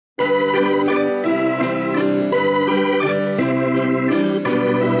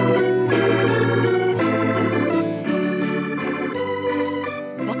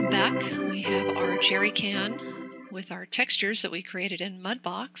textures that we created in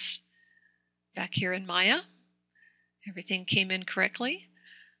Mudbox back here in Maya. Everything came in correctly.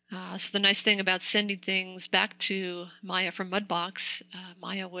 So the nice thing about sending things back to Maya from Mudbox,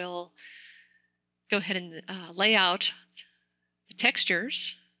 Maya will go ahead and lay out the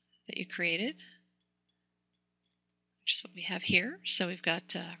textures that you created, which is what we have here. So we've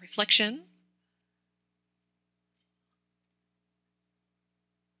got reflection,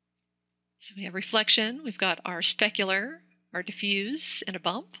 so we have reflection, we've got our specular, our diffuse, and a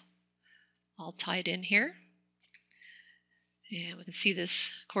bump all tied in here. And we can see this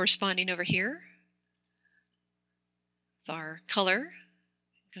corresponding over here with our color.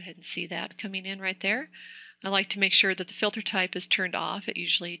 Go ahead and see that coming in right there. I like to make sure that the filter type is turned off. It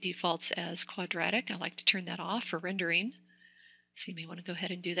usually defaults as quadratic. I like to turn that off for rendering. So you may want to go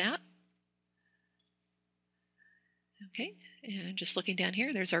ahead and do that. Okay, and just looking down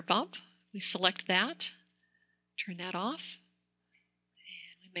here, there's our bump. We select that, turn that off.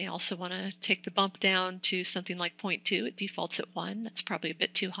 May also want to take the bump down to something like 0.2. It defaults at 1. That's probably a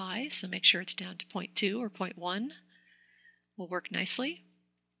bit too high, so make sure it's down to 0.2 or 0.1. Will work nicely.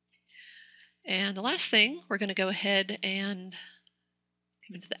 And the last thing, we're going to go ahead and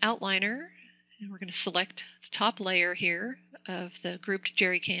come into the outliner, and we're going to select the top layer here of the grouped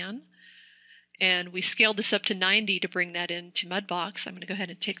Jerry Can. And we scaled this up to 90 to bring that into Mudbox. I'm going to go ahead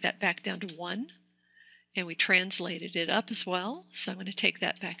and take that back down to 1. And we translated it up as well, so I'm going to take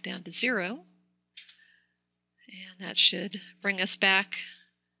that back down to 0. And that should bring us back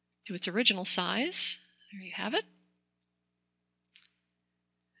to its original size. There you have it.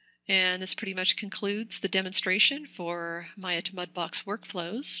 And this pretty much concludes the demonstration for Maya to Mudbox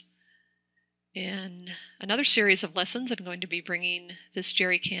Workflows. In another series of lessons, I'm going to be bringing this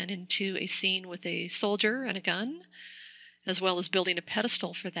Jerry Can into a scene with a soldier and a gun, as well as building a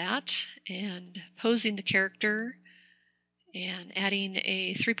pedestal for that, and posing the character, and adding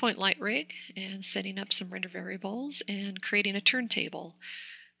a 3-point light rig, and setting up some render variables, and creating a turntable.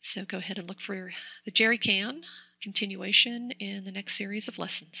 So go ahead and look for the Jerry Can continuation in the next series of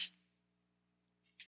lessons.